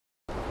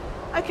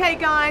Okay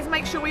guys,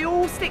 make sure we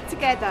all stick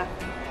together.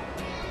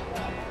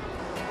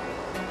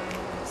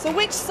 So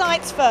which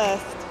site's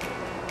first?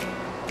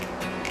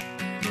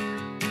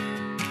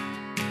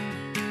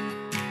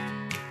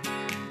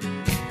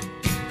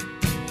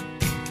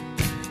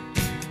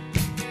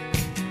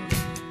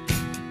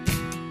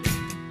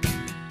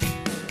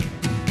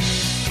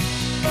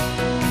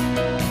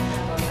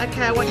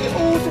 Okay, I want you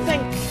all to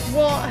think,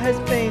 what has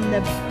been the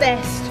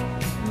best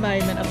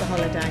moment of the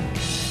holiday?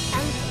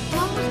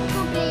 One was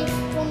probably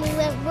when we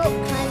went rock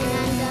climbing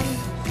and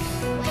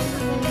when we went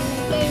in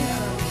the game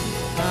park.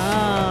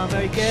 Ah,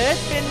 very good.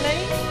 Finley?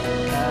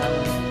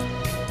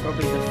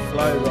 Probably the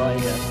flow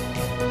rider.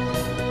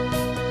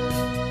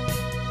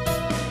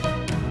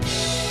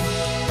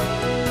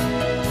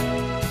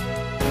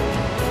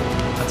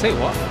 I'll tell you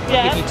what,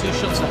 Yeah. I'll give you 2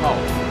 shots a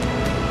hole.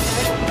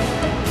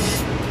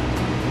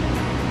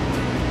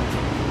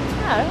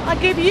 No, I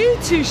give you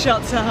 2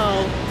 shots a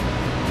hole.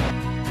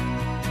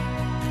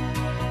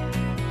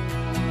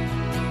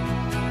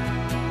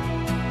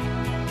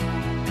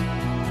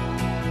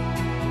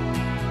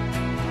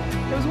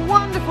 It was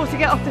wonderful to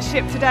get off the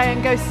ship today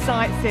and go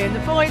sightseeing. The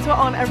boys were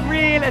on a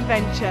real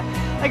adventure.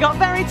 They got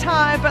very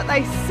tired, but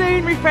they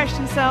soon refreshed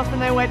themselves when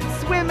they went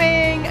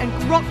swimming and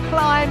rock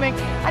climbing.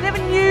 I never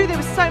knew there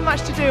was so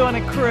much to do on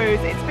a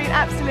cruise. It's been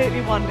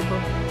absolutely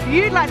wonderful. If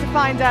you'd like to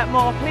find out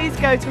more, please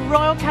go to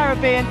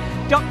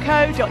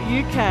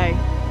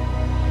royalcaribbean.co.uk.